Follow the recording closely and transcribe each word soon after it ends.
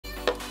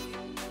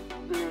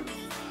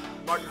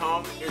My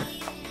tongue is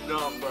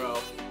numb, bro.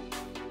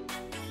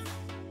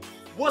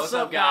 What's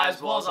up, guys?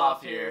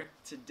 Wallsoff here.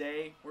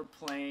 Today we're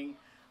playing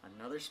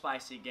another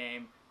spicy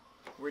game.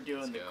 We're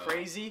doing the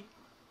crazy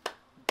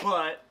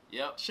but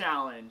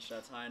challenge.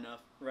 That's high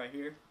enough right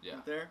here. Yeah.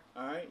 Right there.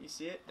 All right, you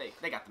see it?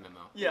 They got the memo.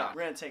 Yeah.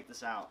 We're gonna take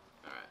this out.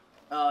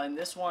 All right. In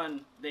this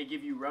one, they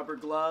give you rubber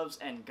gloves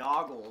and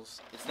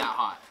goggles. It's that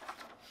hot.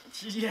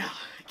 Yeah,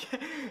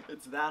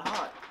 it's that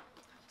hot.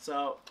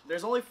 So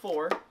there's only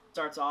 4.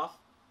 Starts off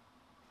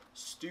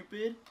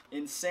stupid,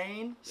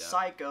 insane,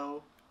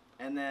 psycho,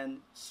 and then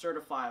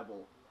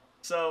certifiable.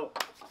 So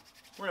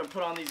we're gonna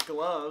put on these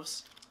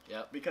gloves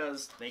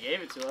because they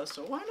gave it to us,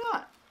 so why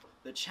not?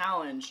 The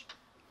challenge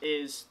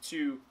is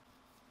to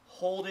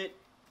hold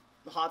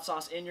the hot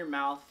sauce in your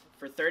mouth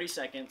for 30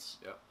 seconds.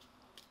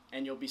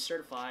 And you'll be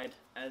certified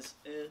as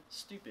a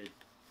stupid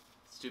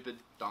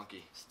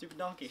donkey. Stupid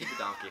donkey. Stupid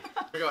donkey.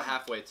 We're gonna go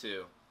halfway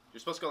too. You're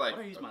supposed to go like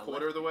a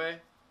quarter of the way,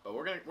 but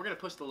we're gonna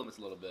push the limits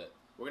a little bit.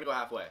 We're gonna go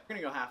halfway. We're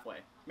gonna go halfway,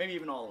 maybe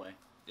even all the way.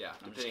 Yeah,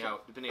 depending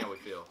how we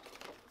feel.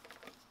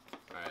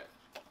 All right.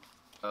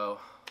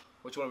 Oh,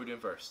 which one are we doing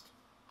first?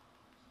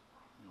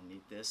 You don't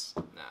need this.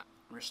 Nah.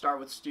 We're gonna start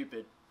with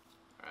stupid.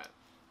 All right.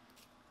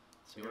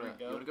 So you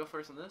wanna go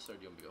first on this, or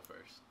do you want me to go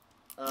first?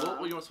 You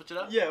want to switch it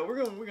up? Yeah, we're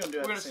gonna do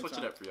it. We're gonna switch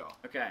it up for y'all.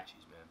 Okay.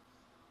 Jeez, man.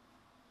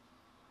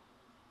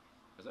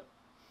 What's that?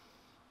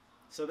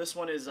 So this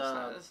one is this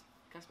kind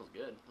of smells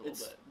good. A little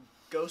bit.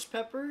 Ghost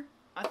pepper,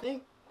 I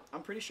think.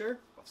 I'm pretty sure.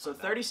 So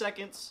 30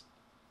 seconds.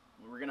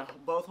 We're gonna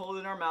both hold it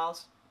in our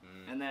mouths,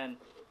 and then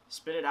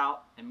spit it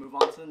out and move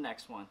on to the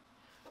next one.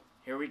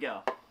 Here we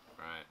go. All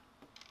right.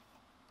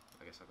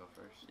 I guess I'll go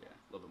first. Yeah,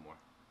 a little bit more.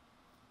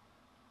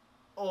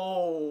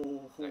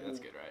 Oh. That's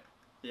good, right?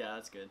 Yeah,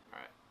 that's good. All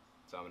right.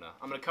 So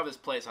I'm gonna cover this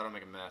plate so I don't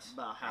make a mess.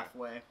 About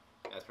halfway. Right.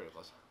 Yeah, that's pretty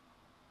close.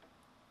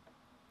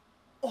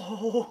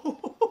 Oh.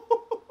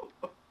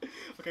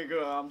 Okay,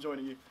 good. I'm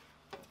joining you.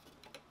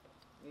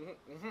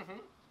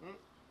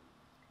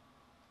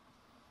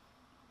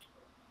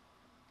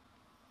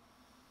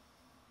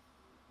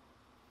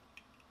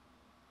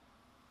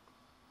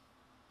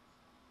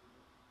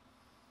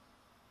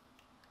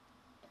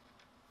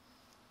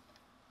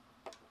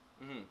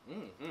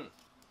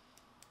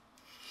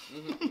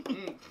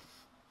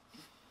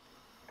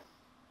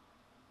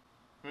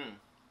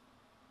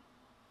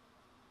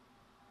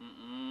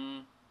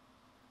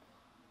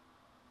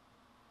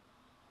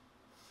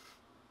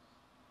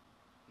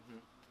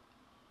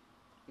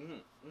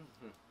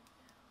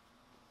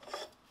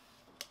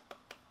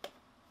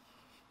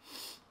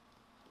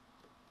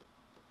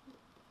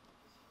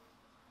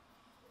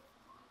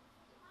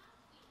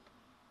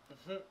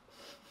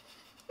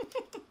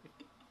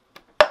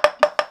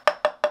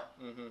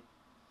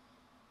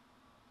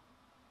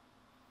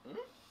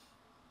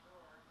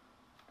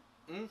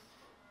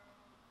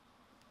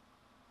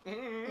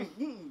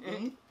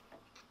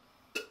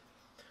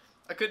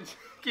 I couldn't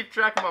keep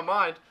track of my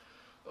mind.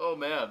 Oh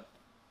man.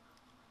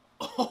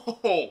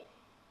 Oh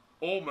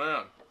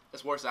man.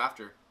 It's worse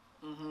after.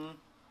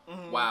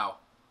 Wow.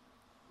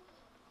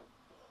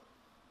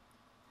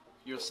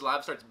 Your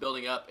saliva starts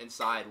building up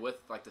inside with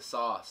like the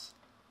sauce.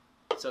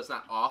 So it's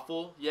not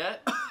awful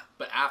yet,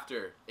 but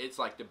after, it's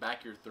like the back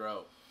of your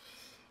throat.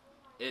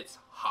 It's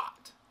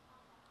hot.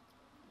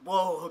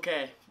 Whoa,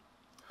 okay.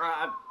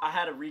 I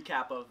had a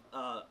recap of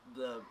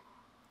the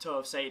Toe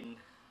of Satan.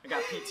 I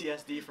got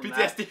PTSD from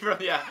that. PTSD.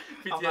 PTSD.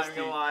 I'm not even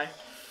gonna lie.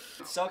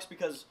 It sucks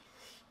because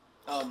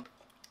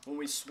when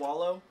we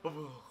swallow,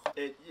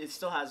 it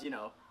still has,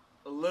 a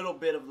little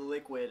bit of the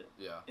liquid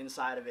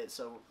inside of it,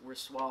 so we're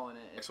swallowing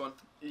it. Next one?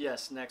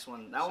 Yes, next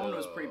one. That one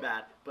was pretty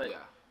bad, but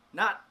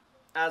not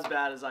as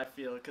bad as I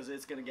feel because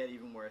it's going to get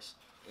even worse.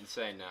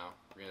 Insane now.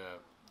 We're going to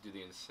do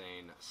the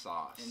insane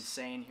sauce.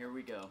 Insane, here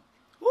we go.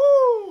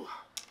 Woo!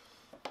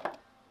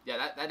 Yeah,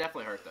 that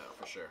definitely hurt though,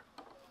 for sure.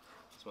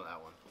 Smell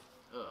that one.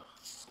 Ugh.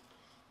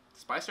 The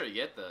spicier you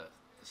get, the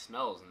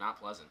smell is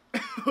not pleasant.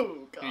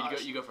 Oh, gosh.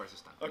 Here, you go first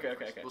this time. Okay.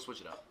 We'll switch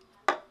it up.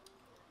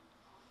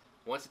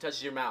 Once it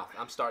touches your mouth,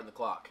 I'm starting the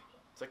clock.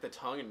 It's like the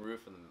tongue and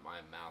roof of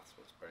my mouth is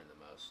what's burning the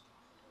most.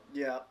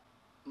 Yeah.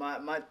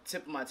 My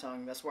tip of my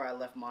tongue, that's where I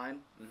left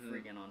mine.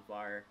 Freaking on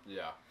fire.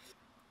 Yeah.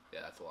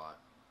 Yeah, that's a lot.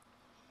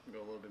 Go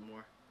a little bit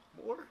more.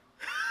 More?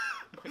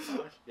 Oh my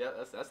gosh. Yeah,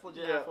 that's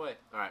legit halfway.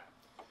 Alright.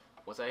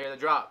 Once I hear the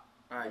drop,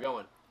 we're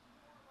going.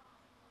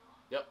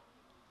 Yep.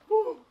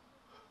 Woo!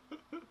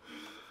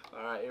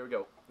 Alright, here we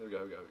go. Here we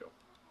go.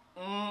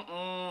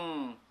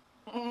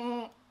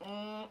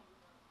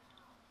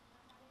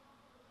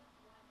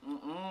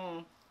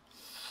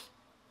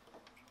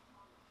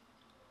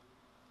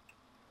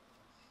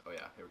 Oh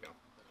yeah, here we go.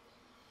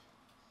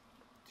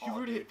 Did you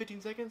already hit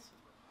 15 seconds?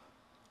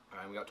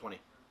 Alright, we got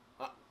 20.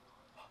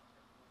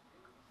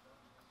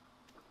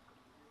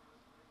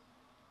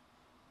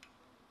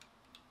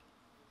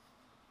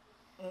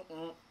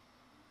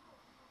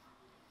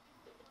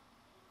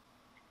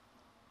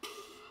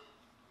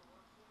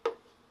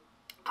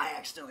 I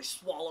accidentally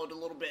swallowed a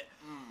little bit.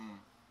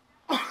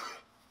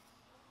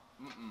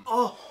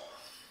 Oh.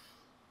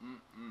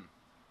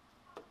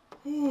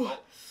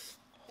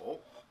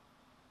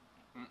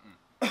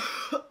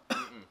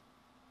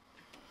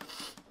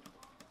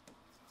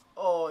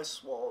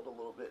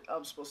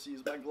 I'm supposed to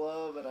use my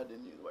glove, and I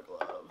didn't use my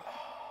glove.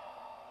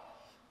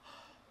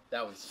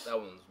 That one's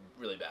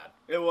really bad.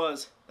 It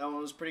was. That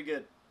one was pretty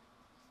good.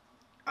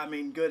 I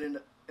mean, good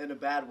in a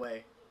bad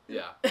way.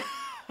 Yeah.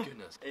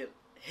 Goodness. It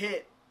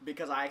hit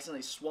because I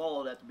accidentally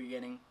swallowed at the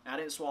beginning. I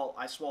didn't swallow.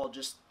 I swallowed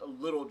just a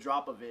little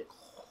drop of it,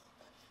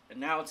 and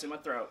now it's in my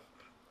throat.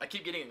 I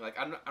keep getting like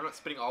I'm not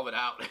spitting all of it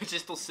out. It's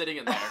just still sitting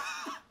in there.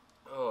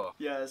 Oh.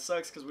 Yeah, it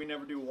sucks because we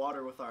never do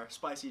water with our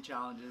spicy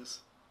challenges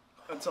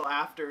until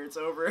after it's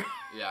over.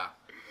 Yeah,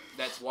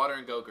 that's water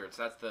and Go-Gurts.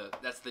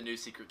 That's the new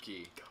secret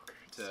key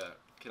to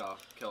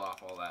kill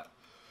off all that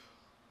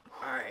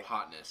All right.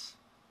 hotness.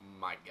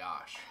 My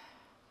gosh.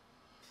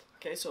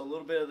 Okay, so a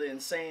little bit of the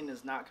insane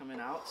is not coming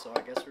out, so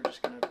I guess we're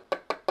just gonna.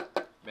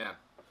 Man.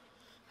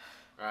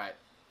 All right.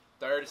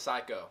 Third,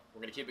 Psycho.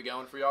 We're gonna keep it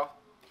going for y'all.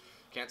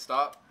 Can't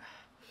stop.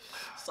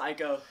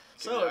 Psycho.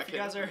 So if you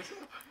guys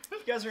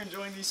are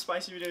enjoying these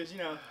spicy videos, you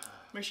know,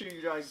 make sure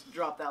you guys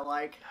drop that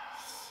like.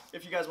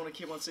 If you guys want to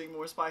keep on seeing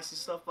more spicy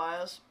stuff by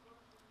us,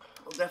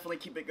 we'll definitely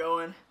keep it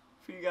going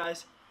for you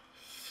guys.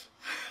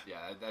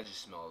 Yeah, that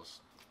just smells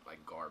like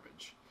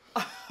garbage.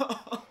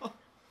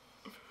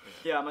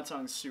 Yeah, my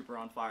tongue's super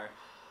on fire.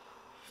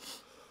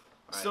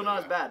 Still All not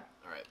right, as bad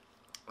All right.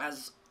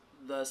 as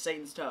the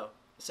Satan's Toe.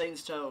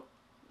 Satan's Toe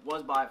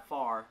was by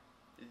far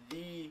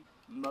the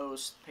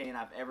most pain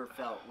I've ever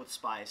felt with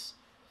spice.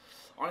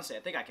 Honestly, I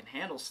think I can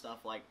handle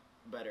stuff like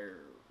better.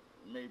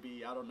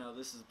 Maybe, I don't know,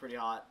 this is pretty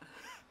hot.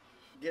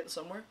 Getting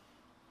somewhere?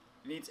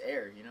 It needs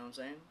air, you know what I'm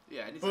saying?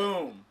 Yeah. It needs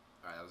Boom!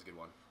 All right, that was a good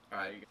one. All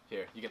right,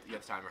 here you get the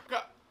timer. Go.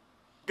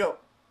 Go!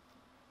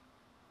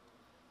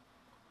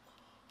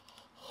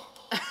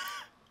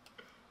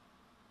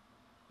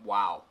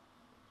 Wow.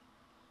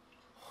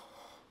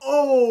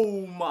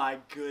 Oh my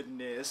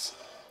goodness.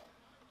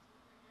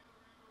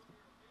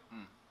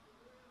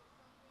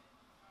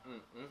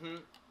 Mm-hmm.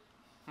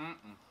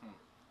 Mm-hmm.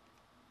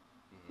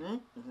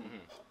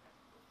 Mm-hmm.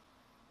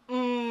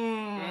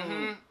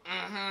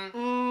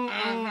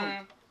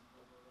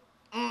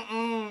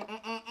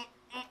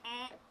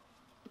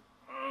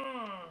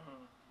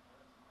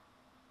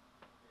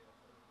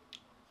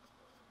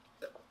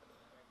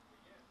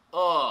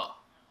 Oh,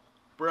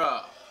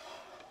 bruh.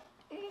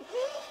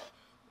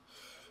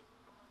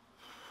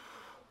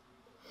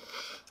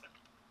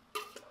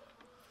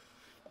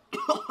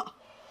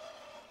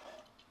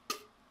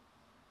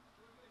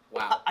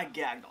 Wow. I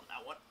gagged on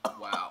that one.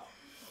 Wow.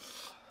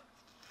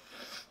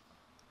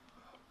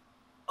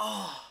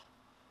 Oh.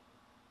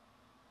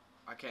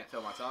 I can't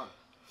feel my tongue.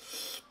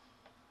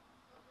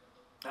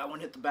 That one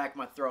hit the back of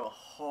my throat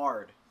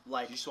hard.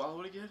 Like, Did you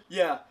swallow it again?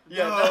 yeah.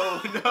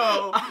 No,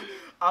 no.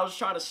 I was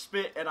trying to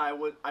spit and I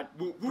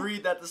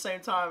breathe at the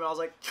same time and I was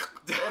like,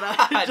 and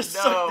I just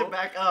sucked it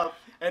back up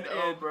and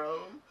in. bro.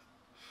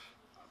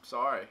 I'm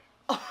sorry.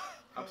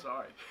 I'm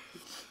sorry.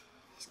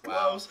 These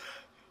gloves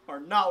are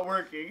not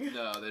working.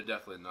 No, they're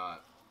definitely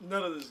not.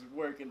 None of this is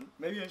working.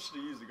 Maybe I should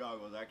have used the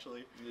goggles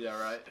actually.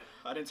 Yeah, right.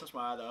 I didn't touch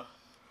my eye though.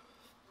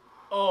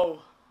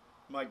 Oh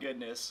my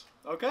goodness.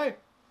 Okay.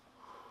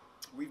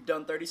 We've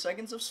done 30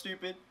 seconds of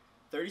stupid,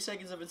 30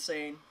 seconds of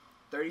insane,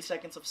 30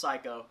 seconds of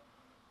psycho.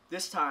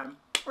 This time,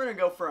 we're gonna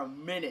go for a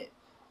minute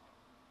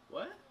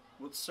What?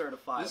 with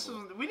certified.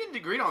 We didn't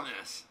agree on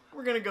this.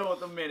 We're gonna go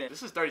with a minute.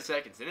 This is 30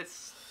 seconds, and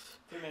it's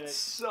 3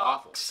 minutes.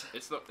 awful.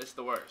 It's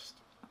the worst.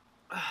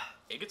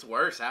 It gets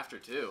worse after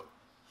too.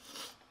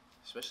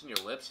 Especially in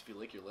your lips. If you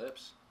lick your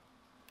lips,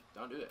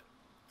 don't do it.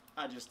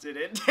 I just did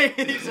it.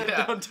 He said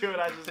Yeah. don't do it,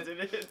 I just did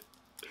it.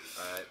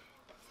 Alright.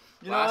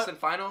 You know Last what? and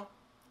final,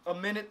 A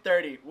minute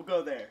 30. We'll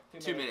go there.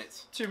 2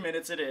 minutes. 2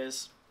 minutes it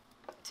is.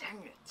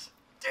 Dang it.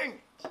 Dang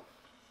it.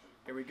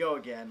 Here we go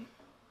again.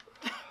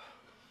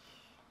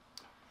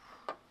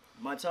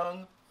 My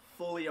tongue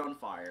fully on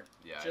fire.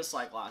 Yeah, Just it's-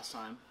 like last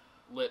time.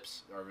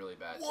 Lips are really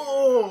bad too.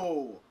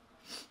 Whoa!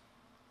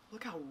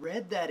 Look how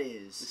red that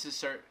is. This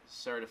is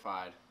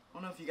certified. I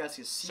don't know if you guys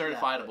can see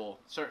Certifiable.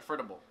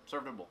 Certifiable.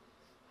 that.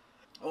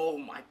 Oh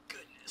my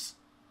goodness.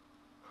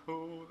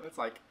 Ooh, that's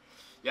like...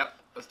 Yep,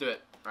 let's do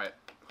it. Alright,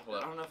 hold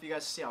I up. don't know if you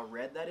guys see how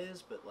red that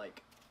is, but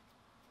like...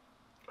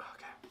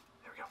 Okay,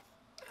 there we go.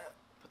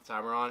 Put the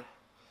timer on.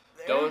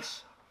 There.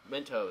 Dos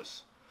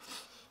Mentos.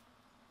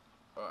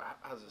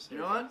 How's this? You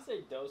know what?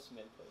 Say Dos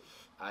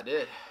Mentos. I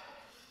did.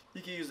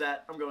 You can use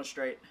that. I'm going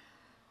straight.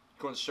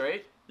 Going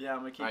straight? Yeah, I'm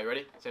gonna keep... Alright,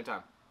 ready? Same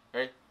time.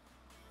 Ready?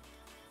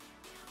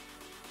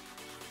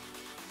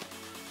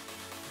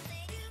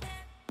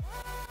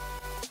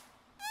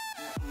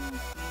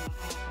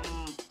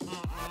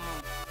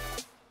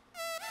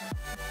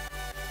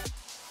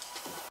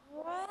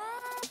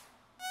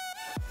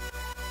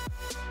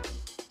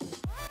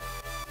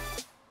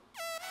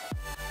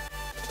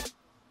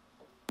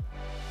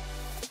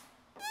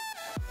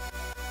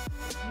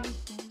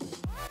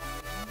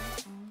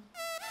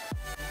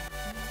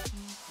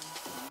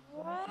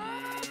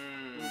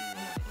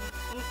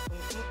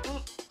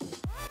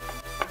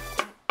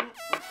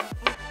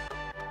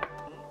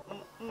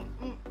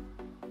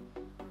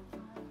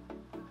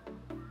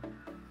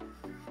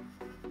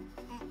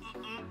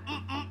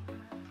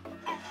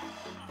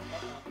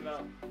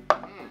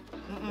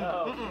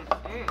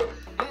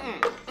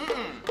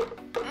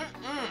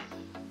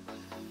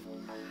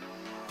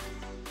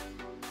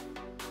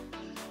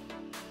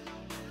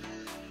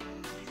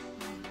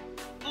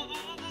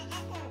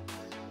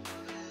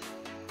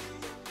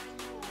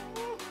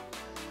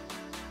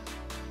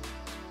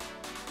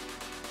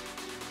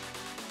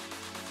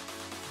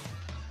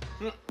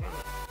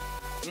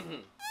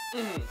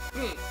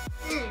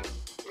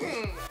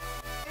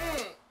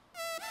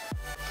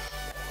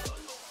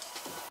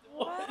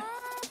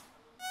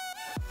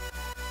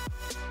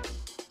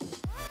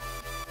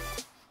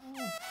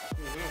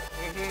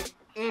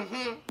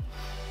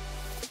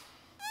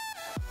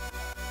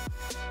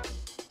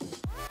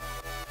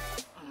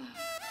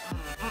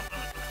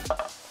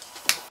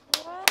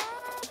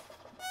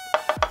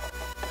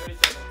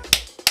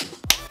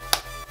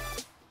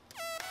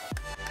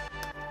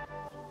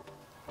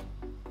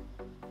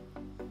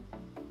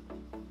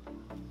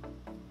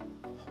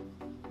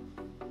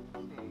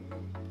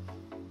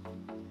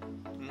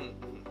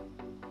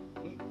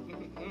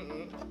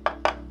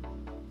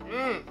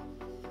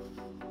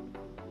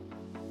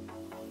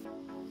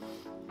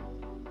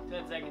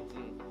 Seconds.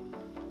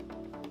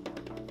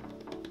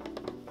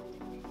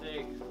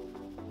 6,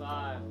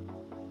 5,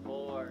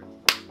 4,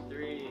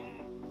 3,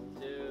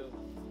 2,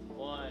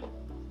 1.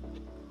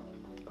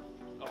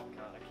 Oh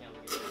god, I can't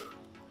look at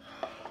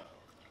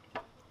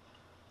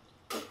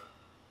it.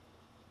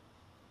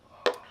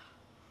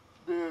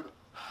 Dude,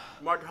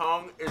 my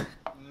tongue is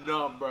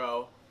numb,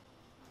 bro.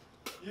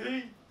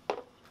 Yay!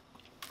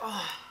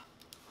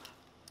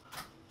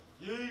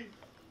 Yay!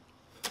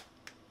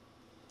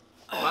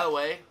 By the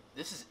way,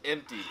 this is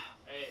empty.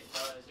 Hey,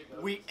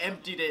 We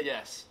emptied it.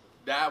 Yes,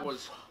 that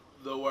was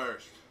the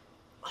worst.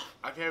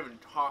 I can't even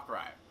talk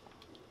right.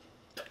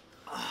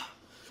 Oh,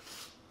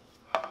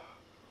 I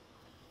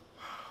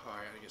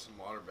gotta get some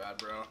water bad,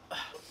 bro.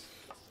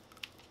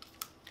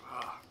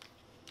 Huh.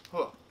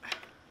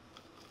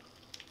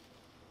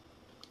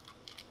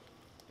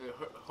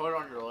 Hold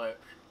on your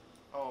lips.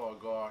 Oh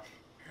gosh.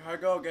 Here I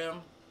go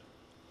again.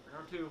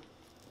 Round 2.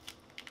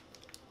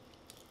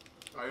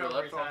 Are your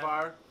lips on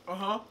fire?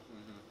 Uh-huh.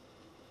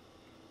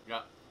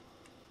 Yeah.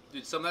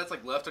 Dude, some of that's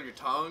like left on your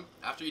tongue.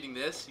 After eating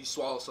this, you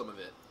swallow some of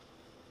it.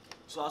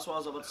 So that's what I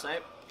was about to say.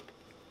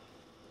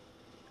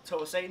 Toe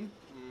of Satan.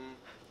 Mm-hmm.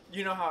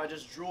 You know how I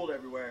just drooled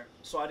everywhere,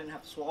 so I didn't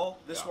have to swallow?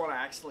 This one I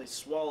accidentally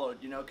swallowed,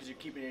 you know, because you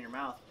keep it in your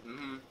mouth.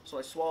 Mm-hmm. So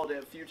I swallowed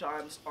it a few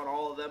times on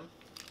all of them.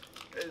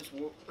 It's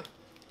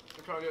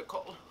I'm trying to get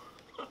cold.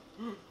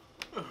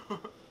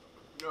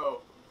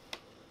 No.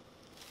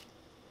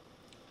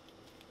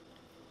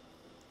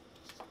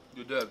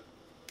 You're dead.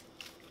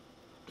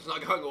 It's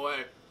not going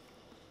away.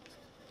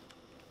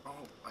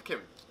 Oh, I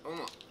can't.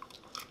 Oh.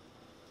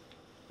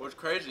 What's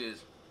crazy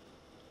is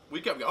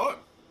we kept going.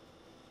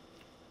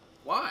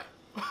 Why?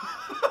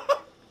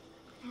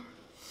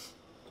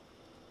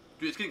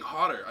 Dude, it's getting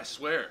hotter, I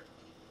swear.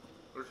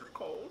 This is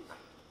cold.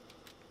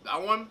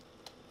 That one,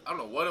 I don't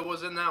know what it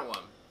was in that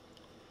one.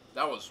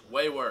 That was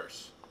way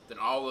worse than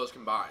all those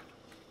combined.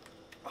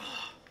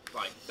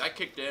 Like, that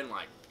kicked in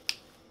like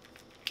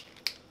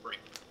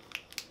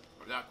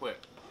that quick.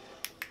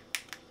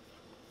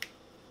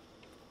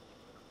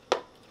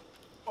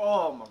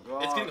 Oh my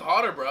god. It's getting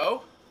hotter,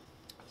 bro.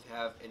 If you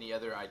have any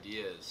other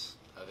ideas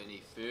of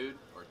any food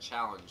or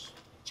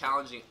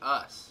challenging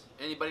us,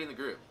 anybody in the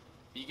group,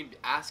 you can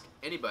ask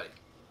anybody.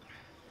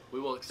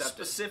 We will accept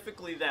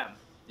Specifically them.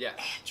 Yes.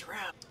 Andrew.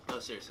 No,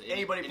 seriously.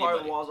 Anybody part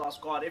of the Wallsoff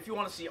squad. If you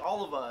want to see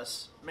all of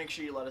us, make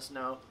sure you let us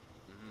know.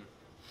 Mm-hmm.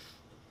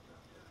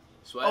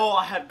 Sweat. Oh,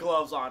 I had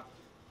gloves on.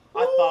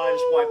 I thought I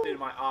just wiped it in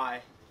my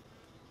eye.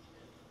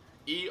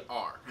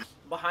 ER.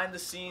 Behind the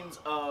scenes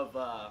of,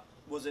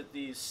 was it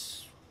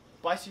these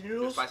spicy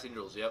noodles? Spicy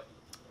noodles, yep.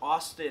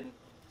 Austin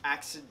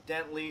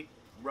accidentally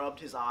rubbed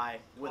his eye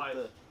with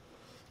the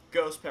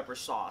ghost pepper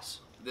sauce.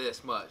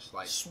 This much,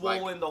 like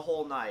swollen the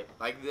whole night.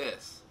 Like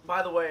this.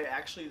 By the way,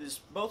 actually,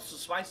 both the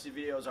spicy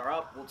videos are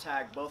up. We'll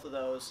tag both of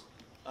those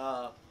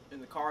in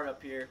the card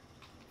up here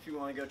if you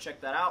want to go check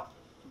that out.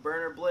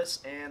 Burner Bliss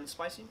and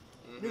spicy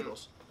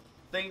noodles.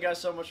 Thank you guys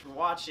so much for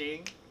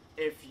watching.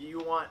 If you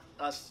want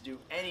us to do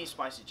any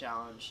spicy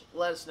challenge,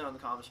 let us know in the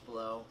comments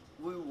below.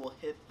 We will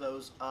hit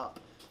those up.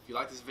 If you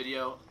like this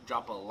video,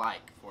 drop a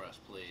like for us,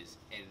 please.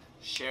 And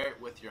share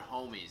it with your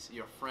homies,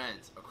 your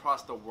friends,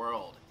 across the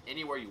world.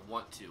 Anywhere you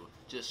want to.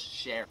 Just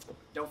share.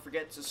 Don't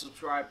forget to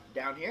subscribe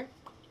down here.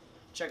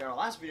 Check out our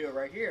last video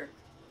right here.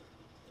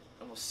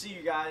 And we'll see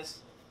you guys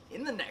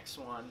in the next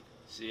one.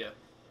 See ya.